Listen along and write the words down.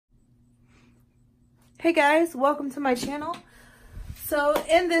Hey guys, welcome to my channel. So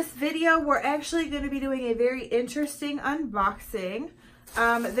in this video, we're actually going to be doing a very interesting unboxing.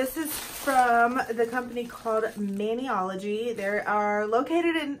 This is from the company called Maniology. They are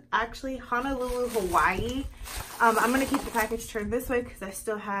located in actually Honolulu, Hawaii. I'm going to keep the package turned this way because I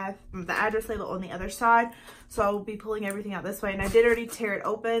still have the address label on the other side. So I'll be pulling everything out this way, and I did already tear it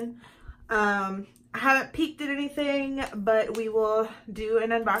open. I haven't peeked at anything, but we will do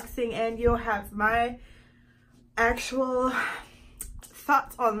an unboxing and you'll have my actual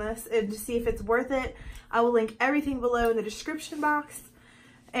thoughts on this and to see if it's worth it. I will link everything below in the description box,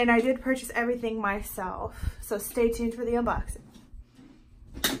 and I did purchase everything myself, so stay tuned for the unboxing.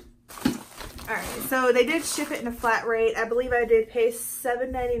 Alright, so they did ship it in a flat rate. I believe I did pay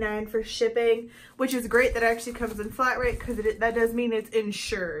 $7.99 for shipping, which is great that it actually comes in flat rate because that does mean it's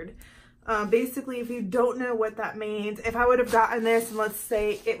insured. Basically, if you don't know what that means, if I would have gotten this and let's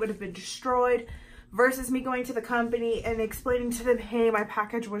say it would have been destroyed versus me going to the company and explaining to them, hey, my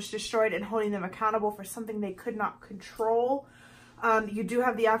package was destroyed, and holding them accountable for something they could not control, you do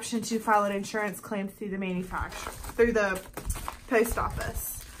have the option to file an insurance claim through the manufacturer, through the post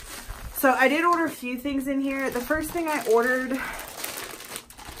office. So I did order a few things in here. The first thing I ordered,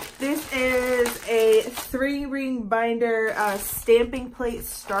 this is a 3-ring binder stamping plate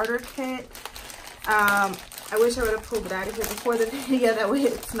starter kit. I wish I would have pulled it out of here before the video, that way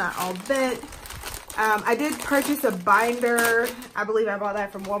it's not all bent. I did purchase a binder. I believe I bought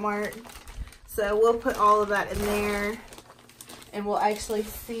that from Walmart. So we'll put all of that in there and we'll actually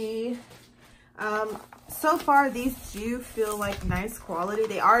see. So far these do feel like nice quality.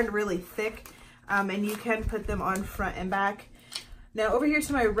 They aren't really thick, and you can put them on front and back. Now over here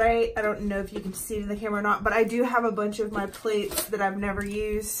to my right, I don't know if you can see it in the camera or not, but I do have a bunch of my plates that I've never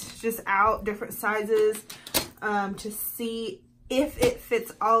used, just out, different sizes, to see if it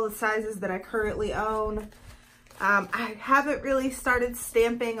fits all the sizes that I currently own. I haven't really started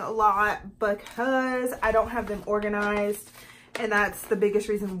stamping a lot because I don't have them organized, and that's the biggest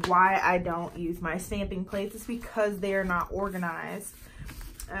reason why I don't use my stamping plates, is because they are not organized.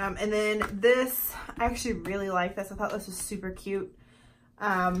 And then this, I actually really like this. I thought this was super cute.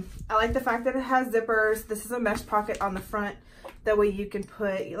 I like the fact that it has zippers. This is a mesh pocket on the front. That way you can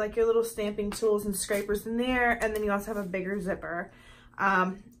put like your little stamping tools and scrapers in there. And then you also have a bigger zipper.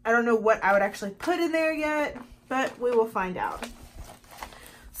 I don't know what I would actually put in there yet, but we will find out.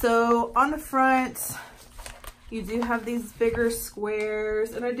 So on the front, you do have these bigger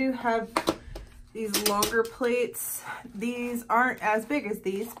squares, and I do have these longer plates. These aren't as big as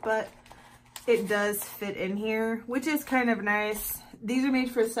these, but it does fit in here, which is kind of nice. These are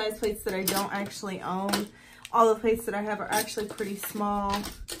made for size plates that I don't actually own. All the plates that I have are actually pretty small.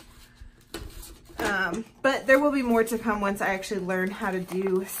 But there will be more to come once I actually learn how to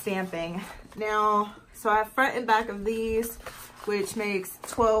do stamping. Now, so I have front and back of these, which makes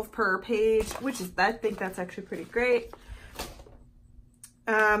 12 per page, which is, I think that's actually pretty great.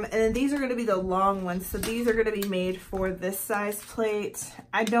 And then these are going to be the long ones. So these are going to be made for this size plate.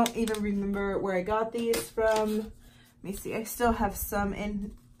 I don't even remember where I got these from. Let me see. I still have some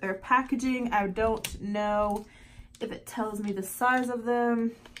in their packaging. I don't know if it tells me the size of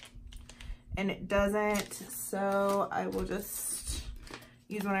them, and it doesn't. So I will just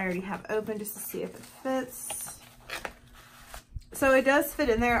use one I already have open just to see if it fits. So it does fit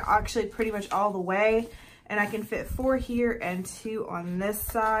in there actually pretty much all the way. And I can fit 4 here and 2 on this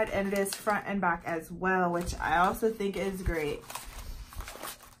side, and it is front and back as well, which I also think is great.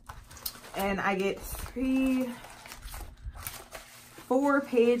 And I get 4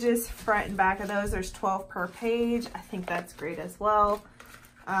 pages front and back of those. There's 12 per page. I think that's great as well.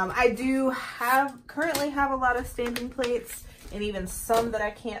 I do currently have a lot of stamping plates, and even some that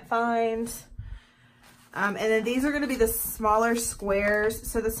I can't find. And then these are going to be the smaller squares.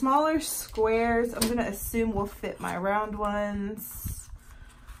 So the smaller squares, I'm going to assume will fit my round ones.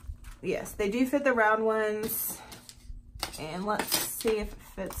 Yes, they do fit the round ones. And let's see if it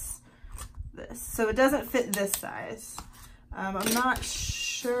fits this. So it doesn't fit this size. I'm not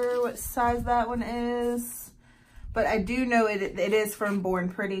sure what size that one is, but I do know it is from Born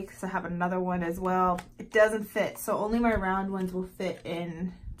Pretty because I have another one as well. It doesn't fit, so only my round ones will fit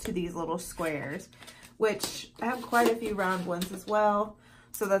in to these little squares, which I have quite a few round ones as well.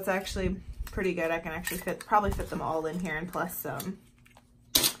 So that's actually pretty good. I can actually probably fit them all in here and plus some.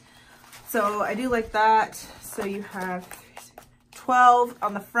 So I do like that. So you have 12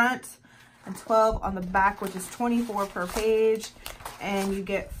 on the front and 12 on the back, which is 24 per page. And you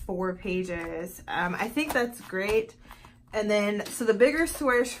get 4 pages. I think that's great. And then, so the bigger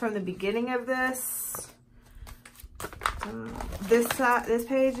squares from the beginning of this, This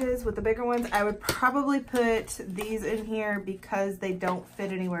pages with the bigger ones, I would probably put these in here because they don't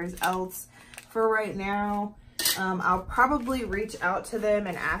fit anywhere else for right now. I'll probably reach out to them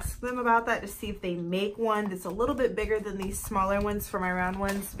and ask them about that to see if they make one that's a little bit bigger than these smaller ones for my round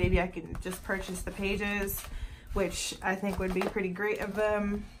ones. Maybe I can just purchase the pages, which I think would be pretty great of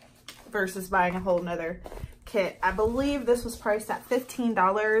them, versus buying a whole nother kit. I believe this was priced at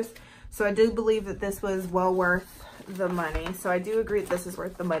 $15, so I do believe that this was well worth the money. So I do agree that this is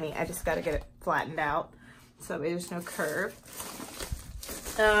worth the money. I just got to get it flattened out so there's no curve.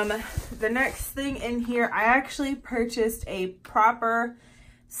 The next thing in here, I actually purchased a proper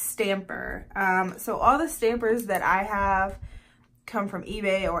stamper. So all the stampers that I have come from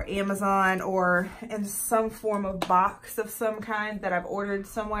eBay or Amazon or in some form of box of some kind that I've ordered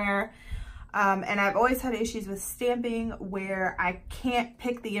somewhere. And I've always had issues with stamping where I can't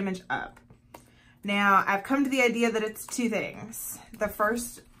pick the image up. Now, I've come to the idea that it's two things. The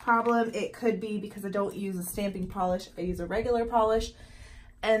first problem, it could be because I don't use a stamping polish, I use a regular polish.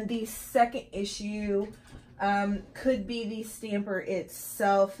 And the second issue could be the stamper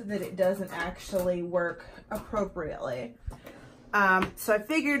itself, that it doesn't actually work appropriately. So I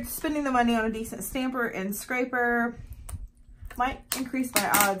figured spending the money on a decent stamper and scraper might increase my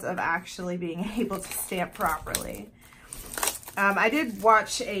odds of actually being able to stamp properly. I did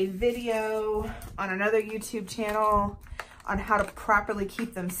watch a video on another YouTube channel on how to properly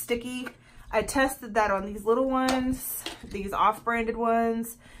keep them sticky. I tested that on these little ones, these off-branded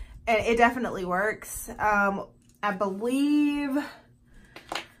ones, and it definitely works. I believe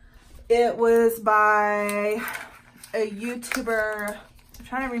it was by a YouTuber, I'm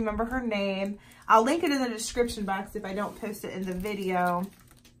trying to remember her name. I'll link it in the description box if I don't post it in the video.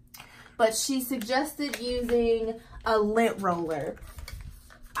 But she suggested using a lint roller.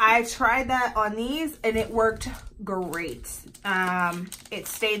 I tried that on these and it worked great. It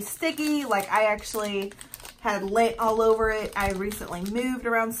stayed sticky. Like, I actually had lint all over it. I recently moved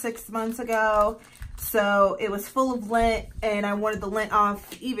around 6 months ago, so it was full of lint and I wanted the lint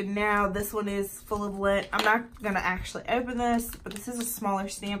off. Even now, this one is full of lint. I'm not gonna actually open this, but this is a smaller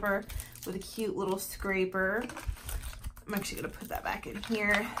stamper with a cute little scraper. I'm actually gonna put that back in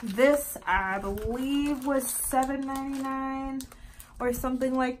here. This, I believe, was $7.99 or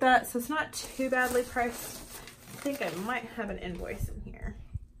something like that, so it's not too badly priced. I think I might have an invoice in here.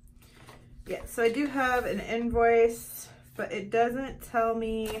 Yeah, so I do have an invoice, but it doesn't tell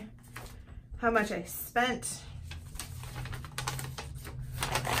me how much I spent.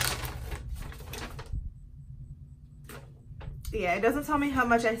 Yeah, it doesn't tell me how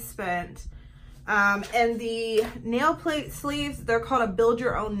much I spent. And the nail plate sleeves, they're called a build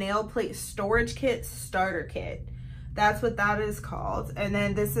your own nail plate storage kit starter kit. That's what that is called. And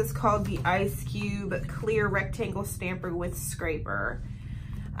then this is called the Ice Cube clear rectangle stamper with scraper.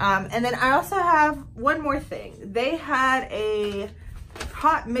 And then I also have one more thing. They had a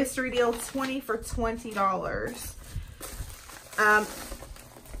hot mystery deal, 20 for $20.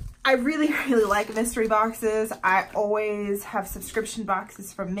 I really like mystery boxes. I always have subscription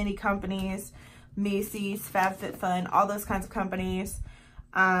boxes from many companies, Macy's, FabFitFun, all those kinds of companies.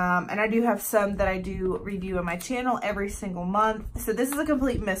 And I do have some that I do review on my channel every single month. So this is a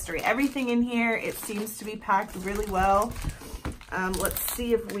complete mystery. Everything in here, it seems to be packed really well. Let's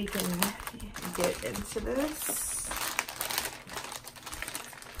see if we can get into this.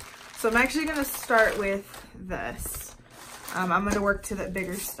 So I'm actually gonna start with this. I'm gonna work to the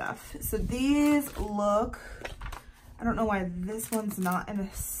bigger stuff. So these look, I don't know why this one's not in a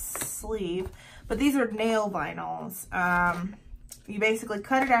sleeve, but these are nail vinyls. You basically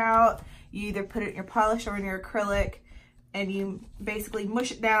cut it out, you either put it in your polish or in your acrylic, and you basically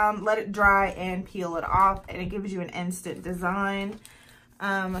mush it down, let it dry, and peel it off, and it gives you an instant design.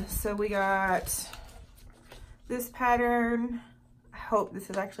 So we got this pattern. I hope this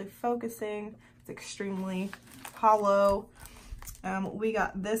is actually focusing. It's extremely hollow. We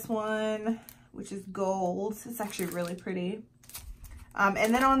got this one, which is gold. It's actually really pretty.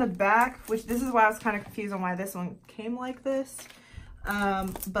 And then on the back, which this is why I was kind of confused on why this one came like this.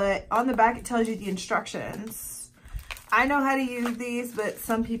 But on the back, it tells you the instructions. I know how to use these, but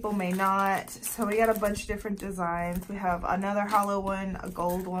some people may not. So we got a bunch of different designs. We have another hollow one, a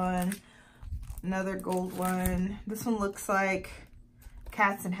gold one, another gold one. This one looks like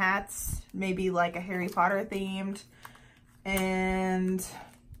cats and hats, maybe like a Harry Potter themed. And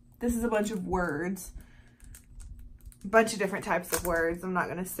this is a bunch of words, a bunch of different types of words. I'm not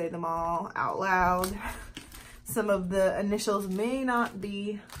gonna say them all out loud. Some of the initials may not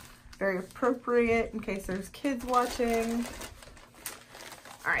be very appropriate in case there's kids watching.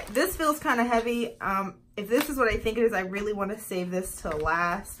 All right, this feels kind of heavy. if this is what I think it is, I really want to save this till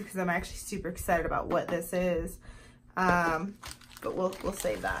last because I'm actually super excited about what this is. But we'll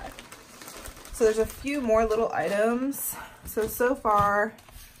save that. So there's a few more little items. So far,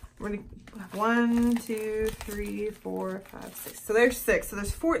 we're gonna have 1, 2, 3, 4, 5, 6. So there's 6. So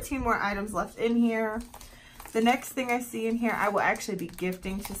there's 14 more items left in here. The next thing I see in here, I will actually be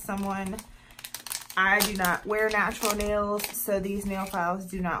gifting to someone. I do not wear natural nails, so these nail files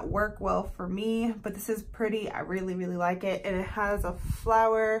do not work well for me, but this is pretty. I really, really like it. And it has a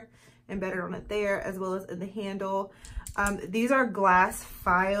flower embedded on it there, as well as in the handle. These are glass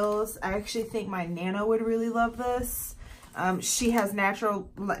files. I actually think my Nana would really love this. She has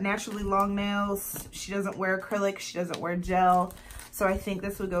naturally long nails. She doesn't wear acrylic. She doesn't wear gel. So I think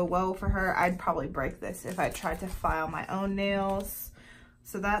this would go well for her. I'd probably break this if I tried to file my own nails.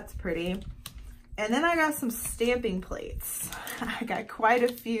 So that's pretty. And then I got some stamping plates. I got quite a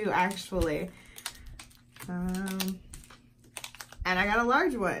few actually. And I got a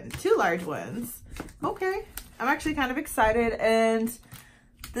large one, 2 large ones. Okay, I'm actually kind of excited. And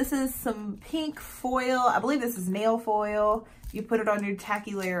this is some pink foil. I believe this is nail foil. You put it on your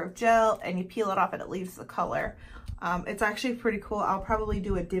tacky layer of gel and you peel it off and it leaves the color. It's actually pretty cool. I'll probably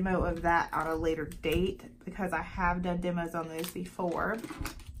do a demo of that on a later date because I have done demos on those before.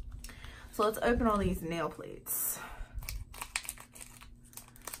 So let's open all these nail plates.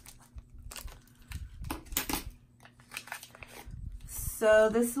 So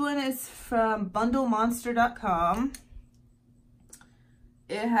this one is from bundlemonster.com.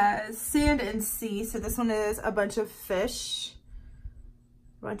 It has sand and sea. So this one is a bunch of fish,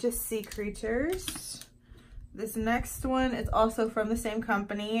 a bunch of sea creatures. This next one is also from the same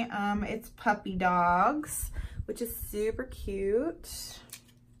company. It's puppy dogs, which is super cute.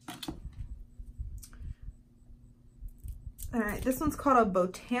 All right, this one's called a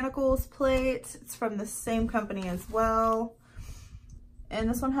botanicals plate. It's from the same company as well. And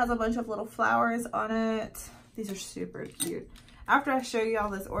this one has a bunch of little flowers on it. These are super cute. After I show you all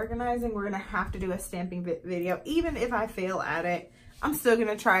this organizing, we're gonna have to do a stamping video. Even if I fail at it, I'm still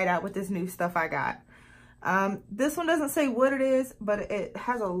gonna try it out with this new stuff I got. This one doesn't say what it is, but it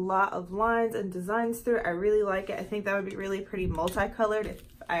has a lot of lines and designs through it. I really like it. I think that would be really pretty multicolored if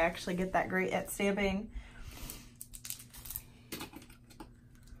I actually get that great at stamping.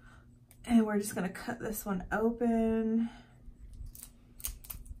 And we're just gonna cut this one open.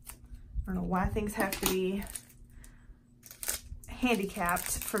 I don't know why things have to be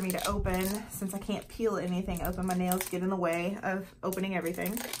handicapped for me to open since I can't peel anything open. My nails get in the way of opening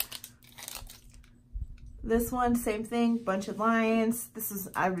everything. This one, same thing, bunch of lines. This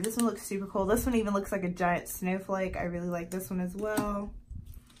one looks super cool. This one even looks like a giant snowflake. I really like this one as well.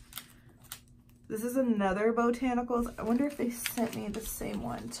 This is another botanicals. I wonder if they sent me the same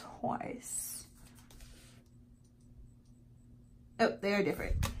one twice. Oh, they are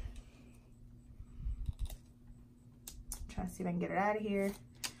different. Trying to see if I can get it out of here.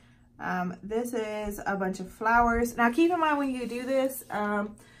 This is a bunch of flowers. Now keep in mind when you do this,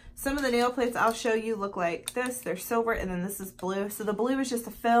 some of the nail plates I'll show you look like this. They're silver and then this is blue. So the blue is just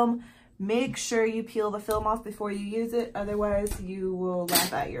a film. Make sure you peel the film off before you use it. Otherwise you will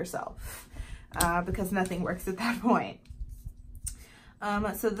laugh at yourself because nothing works at that point.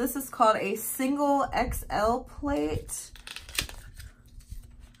 So this is called a single XL plate.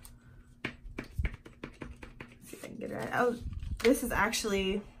 Get it right. Oh, this is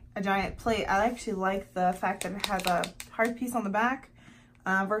actually a giant plate. I actually like the fact that it has a hard piece on the back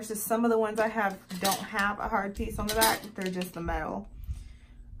versus some of the ones I have don't have a hard piece on the back. They're just the metal.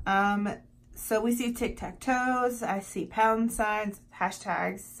 So we see tic-tac-toes. I see pound signs,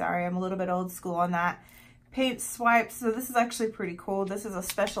 hashtags. Sorry, I'm a little bit old school on that. Paint swipes. So this is actually pretty cool. This is a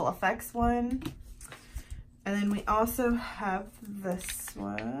special effects one. And then we also have this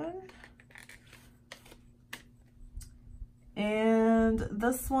one. And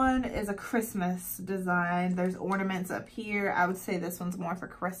this one is a Christmas design. There's ornaments up here. I would say this one's more for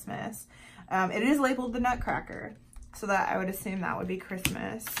Christmas. It is labeled the Nutcracker, so that I would assume that would be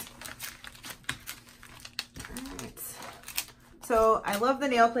Christmas. Alright. So I love the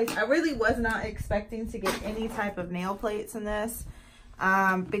nail plates. I really was not expecting to get any type of nail plates in this.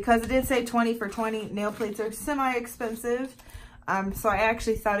 Because it did say 20 for 20. Nail plates are semi-expensive. So I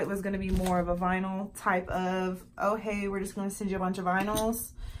actually thought it was going to be more of a vinyl type of, oh, hey, we're just going to send you a bunch of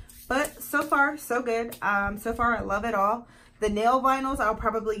vinyls. But so far, so good. So far, I love it all. The nail vinyls I'll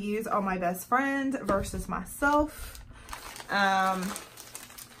probably use on my best friend versus myself.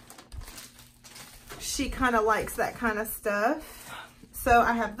 She kind of likes that kind of stuff. So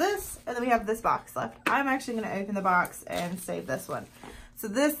I have this, and then we have this box left. I'm actually going to open the box and save this one. So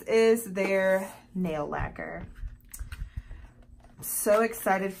this is their nail lacquer. So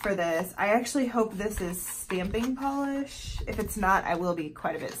excited for this. I actually hope this is stamping polish. If it's not, I will be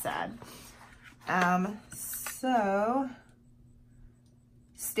quite a bit sad. So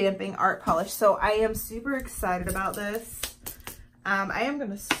stamping art polish. So I am super excited about this. I am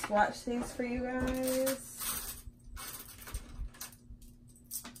gonna swatch these for you guys.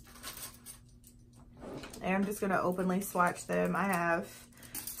 And I'm just gonna openly swatch them. I have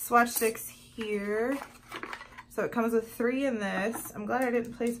swatch sticks here. So it comes with 3 in this. I'm glad I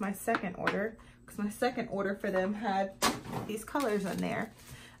didn't place my second order because my second order for them had these colors in there.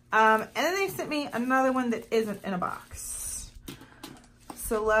 And then they sent me another one that isn't in a box.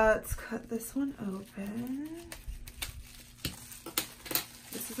 So let's cut this one open.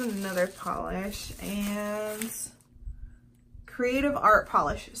 This is another polish and creative art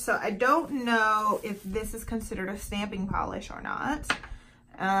polish. So I don't know if this is considered a stamping polish or not.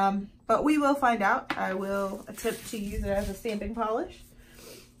 But we will find out. I will attempt to use it as a stamping polish.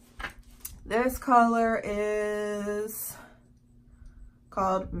 This color is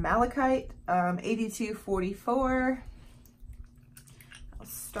called Malachite, 8244. I'll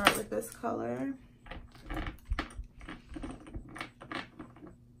start with this color.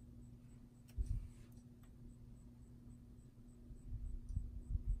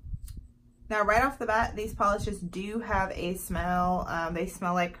 Now, right off the bat, these polishes do have a smell. They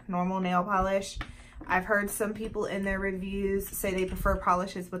smell like normal nail polish. I've heard some people in their reviews say they prefer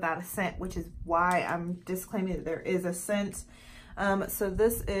polishes without a scent, which is why I'm disclaiming that there is a scent. So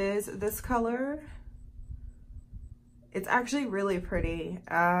this is this color. It's actually really pretty.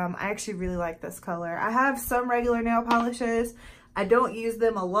 I actually really like this color. I have some regular nail polishes. I don't use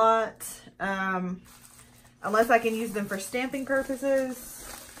them a lot, unless I can use them for stamping purposes.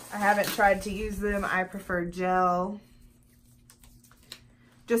 I haven't tried to use them. I prefer gel.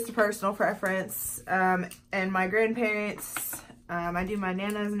 Just a personal preference. And my grandparents, I do my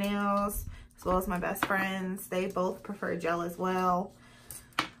Nana's nails as well as my best friends. They both prefer gel as well.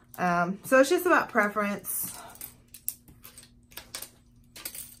 So it's just about preference.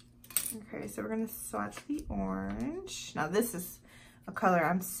 Okay, so we're gonna swatch the orange. Now this is a color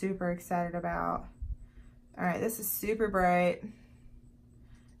I'm super excited about. All right, this is super bright.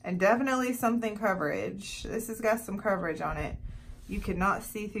 And definitely something coverage. This has got some coverage on it. You cannot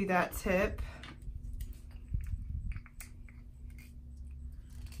see through that tip.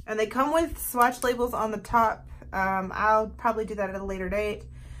 And they come with swatch labels on the top. I'll probably do that at a later date.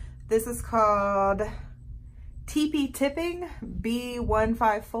 This is called TP Tipping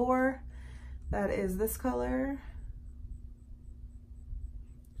B154. That is this color.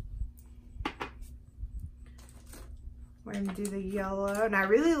 We're gonna do the yellow, and I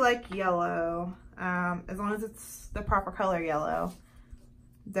really like yellow, as long as it's the proper color yellow.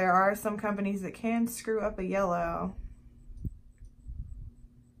 There are some companies that can screw up a yellow.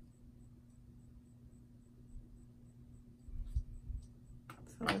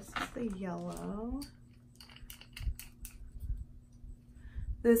 So this is the yellow.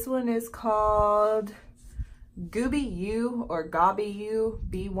 This one is called Gooby U or Gobby U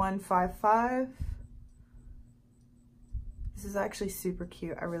B155. This is actually super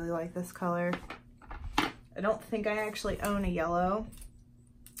cute. I really like this color. I don't think I actually own a yellow.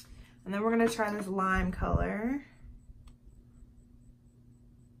 And then we're gonna try this lime color.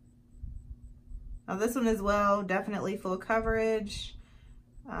 Now this one as well, definitely full coverage.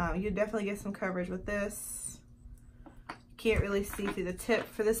 You definitely get some coverage with this. Can't really see through the tip.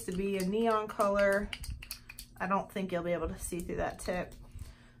 For this to be a neon color, I don't think you'll be able to see through that tip.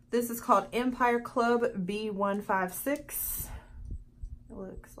 This is called Empire Club B156. It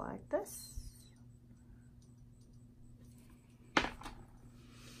looks like this.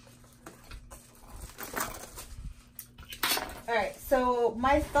 All right, so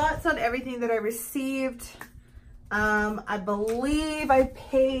my thoughts on everything that I received. I believe I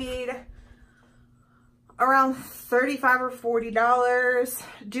paid around $35 or $40.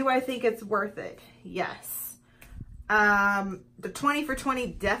 Do I think it's worth it? Yes. The 20 for 20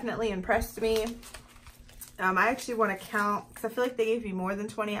 definitely impressed me. I actually want to count because I feel like they gave me more than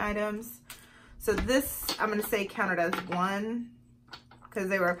 20 items. So this, I'm going to say counted as 1 because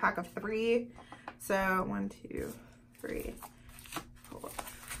they were a pack of 3. So 1, 2, 3, 4, 5,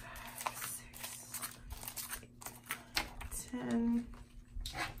 6, 8, 10.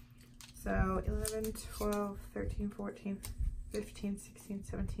 So 11, 12, 13, 14, 15, 16,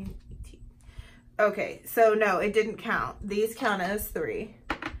 17, 18. Okay, so no, it didn't count. These count as 3.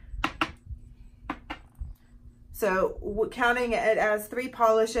 So counting it as 3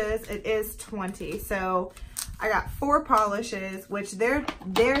 polishes, it is 20. So I got 4 polishes, which their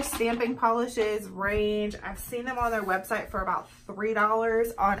stamping polishes range, I've seen them on their website for about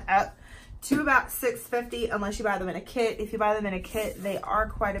 $3 on up to about $6.50 unless you buy them in a kit. If you buy them in a kit, they are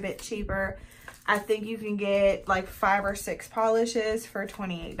quite a bit cheaper. I think you can get like 5 or 6 polishes for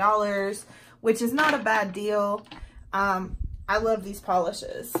 $28, which is not a bad deal. I love these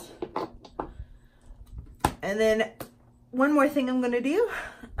polishes. And then one more thing I'm going to do,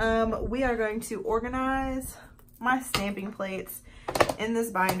 we are going to organize my stamping plates in this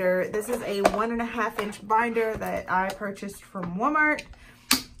binder. This is a 1.5-inch binder that I purchased from Walmart.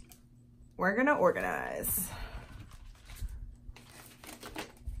 We're going to organize.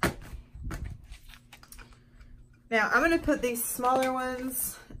 Now I'm going to put these smaller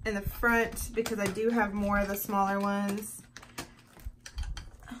ones in the front because I do have more of the smaller ones.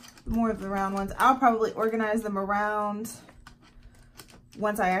 More of the round ones. I'll probably organize them around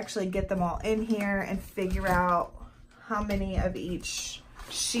once I actually get them all in here and figure out how many of each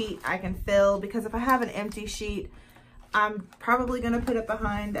sheet I can fill, because if I have an empty sheet, I'm probably going to put it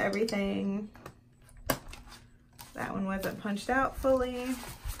behind everything. That one wasn't punched out fully.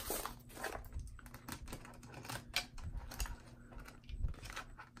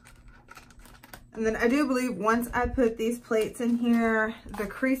 And then I do believe once I put these plates in here, the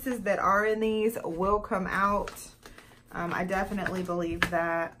creases that are in these will come out. I definitely believe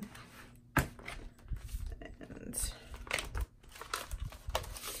that. And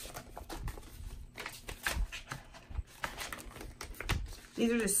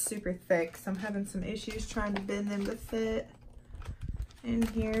these are just super thick, so I'm having some issues trying to bend them to fit in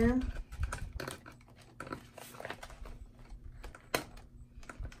here.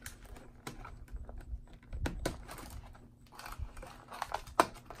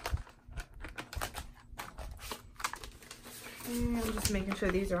 And I'm just making sure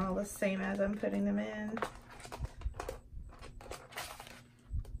these are all the same as I'm putting them in.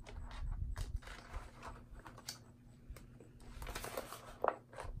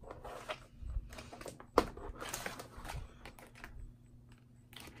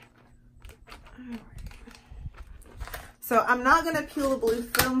 So I'm not going to peel the blue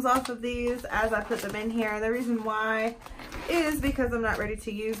films off of these as I put them in here. The reason why is because I'm not ready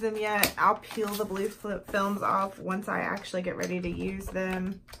to use them yet. I'll peel the blue films off once I actually get ready to use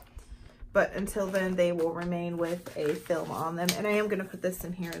them. But until then, they will remain with a film on them. And I am going to put this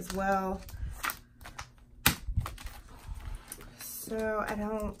in here as well. So I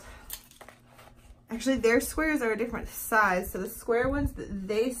don't... Actually, their squares are a different size. So the square ones that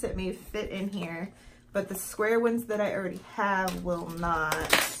they sent me fit in here, but the square ones that I already have will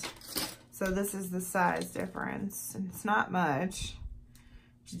not. So this is the size difference. And it's not much.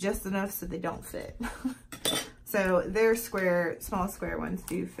 It's just enough so they don't fit. So their square, small square ones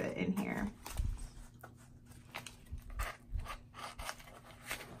do fit in here.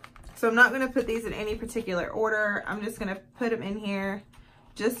 So I'm not going to put these in any particular order. I'm just going to put them in here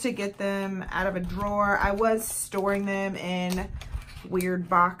just to get them out of a drawer. I was storing them in weird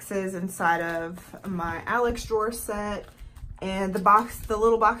boxes inside of my Alex drawer set, and the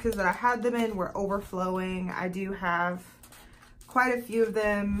little boxes that I had them in were overflowing. I do have quite a few of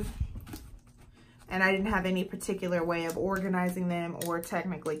them, and I didn't have any particular way of organizing them or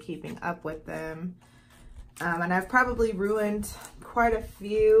technically keeping up with them. And I've probably ruined quite a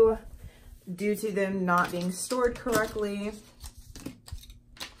few due to them not being stored correctly,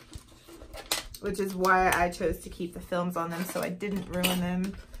 which is why I chose to keep the films on them so I didn't ruin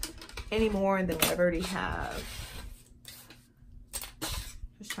them any more than what I already have.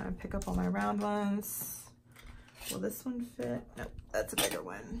 Just trying to pick up all my round ones. Will this one fit? Nope, that's a bigger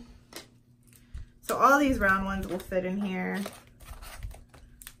one. So all these round ones will fit in here.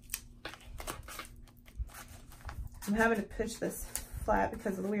 I'm having to push this flat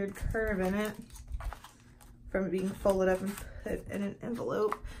because of the weird curve in it from it being folded up and put in an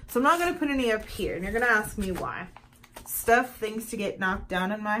envelope. So I'm not going to put any up here, and you're going to ask me why. Stuff, things to get knocked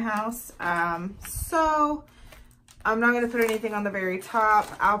down in my house. So I'm not going to put anything on the very top.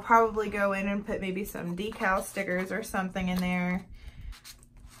 I'll probably go in and put maybe some decal stickers or something in there.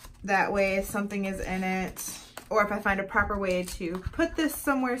 That way if something is in it, or if I find a proper way to put this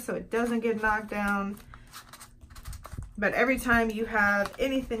somewhere so it doesn't get knocked down. But every time you have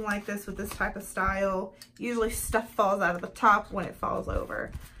anything like this with this type of style, usually stuff falls out of the top when it falls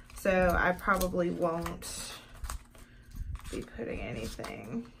over. So I probably won't be putting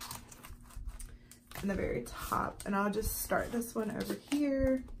anything in the very top. And I'll just start this one over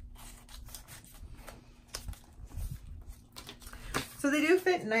here. So they do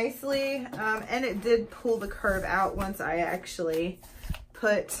fit nicely, and it did pull the curve out once I actually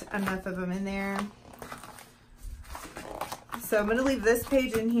put enough of them in there. So I'm gonna leave this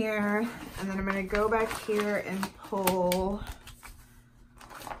page in here, and then I'm gonna go back here and pull,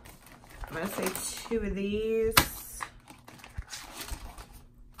 I'm gonna say 2 of these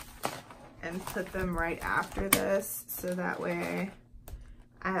and put them right after this, so that way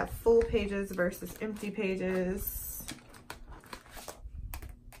I have full pages versus empty pages.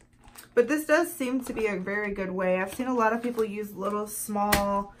 But this does seem to be a very good way. I've seen a lot of people use little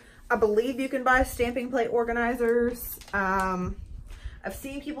small, I believe you can buy stamping plate organizers. I've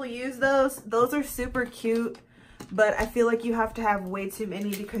seen people use those. Those are super cute, but I feel like you have to have way too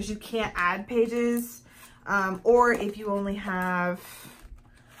many because you can't add pages. Or if you only have,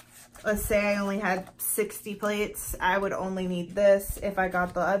 let's say I only had 60 plates, I would only need this. If I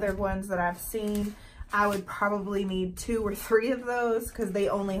got the other ones that I've seen, I would probably need 2 or 3 of those because they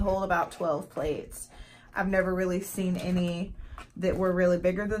only hold about 12 plates. I've never really seen any that were really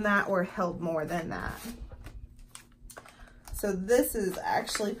bigger than that or held more than that. So this is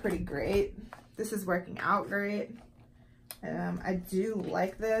actually pretty great. This is working out great. I do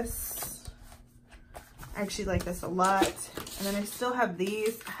like this. I actually like this a lot. And then I still have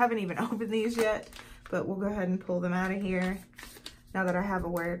these. I haven't even opened these yet, but we'll go ahead and pull them out of here now that I have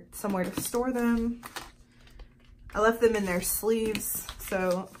somewhere to store them. I left them in their sleeves, so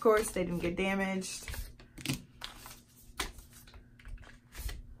of course they didn't get damaged.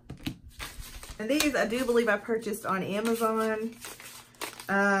 And these I do believe I purchased on Amazon.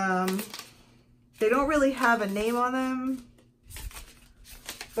 They don't really have a name on them,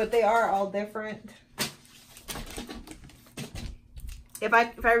 but they are all different. If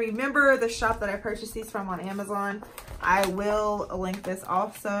I remember the shop that I purchased these from on Amazon, I will link this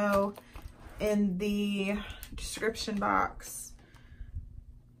also in the description box.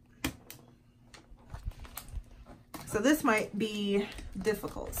 So this might be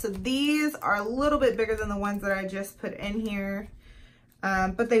difficult. So these are a little bit bigger than the ones that I just put in here,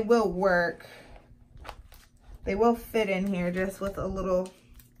 but they will work. They will fit in here just with a little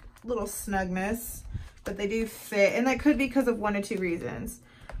snugness, but they do fit, and that could be because of 1 or 2 reasons.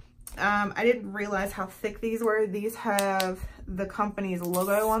 I didn't realize how thick these were. These have the company's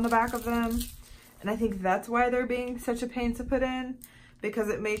logo on the back of them, and I think that's why they're being such a pain to put in, because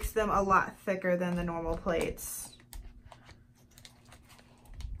it makes them a lot thicker than the normal plates.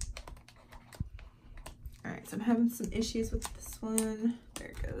 All right, so I'm having some issues with this one. There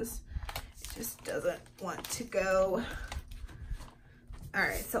it goes. It just doesn't want to go. All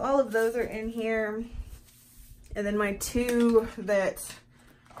right, so all of those are in here. And then my 2 that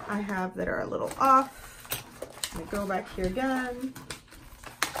I have that are a little off. I'm gonna go back here again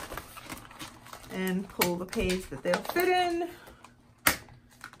and pull the page that they'll fit in.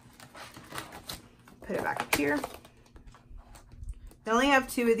 Put it back up here. I only have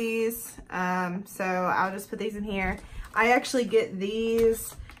 2 of these, so I'll just put these in here. I actually get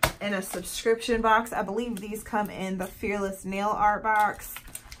these in a subscription box. I believe these come in the Fearless Nail Art box,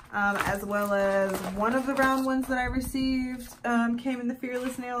 as well as one of the round ones that I received came in the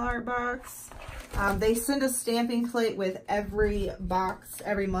Fearless Nail Art box. They send a stamping plate with every box,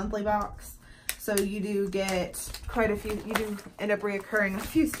 every monthly box. So you do get quite a few, you do end up reoccurring a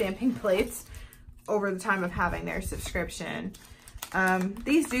few stamping plates over the time of having their subscription.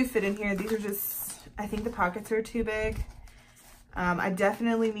 These do fit in here. These are just, I think the pockets are too big. I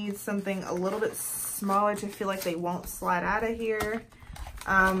definitely need something a little bit smaller to feel like they won't slide out of here.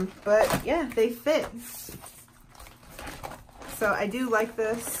 But yeah, they fit. So I do like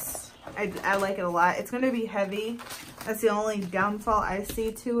this. I like it a lot. It's going to be heavy. That's the only downfall I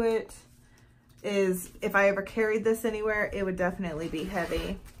see to it, is if I ever carried this anywhere, it would definitely be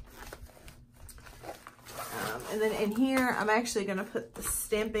heavy. And then in here, I'm actually going to put the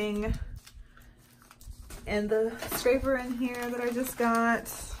stamping and the scraper in here that I just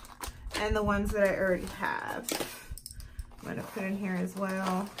got, and the ones that I already have. I'm going to put in here as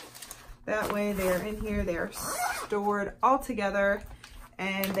well. That way they're in here, they are stored all together,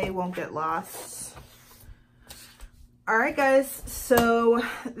 and they won't get lost. All right, guys, so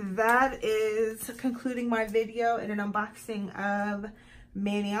that is concluding my video in an unboxing of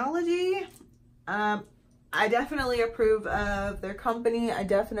Maniology. I definitely approve of their company. I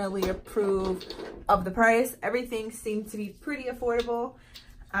definitely approve of the price. Everything seems to be pretty affordable.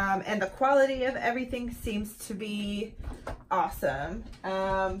 And the quality of everything seems to be awesome.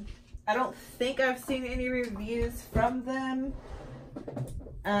 I don't think I've seen any reviews from them.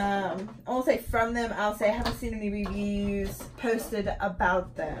 I won't say from them, I'll say I haven't seen any reviews posted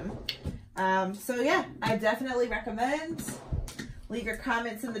about them. So yeah, I definitely recommend. Leave your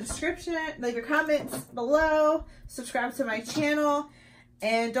comments in the description, leave your comments below, subscribe to my channel,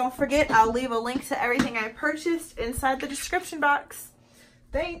 And don't forget, I'll leave a link to everything I purchased inside the description box.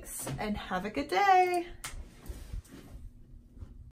 Thanks, and have a good day.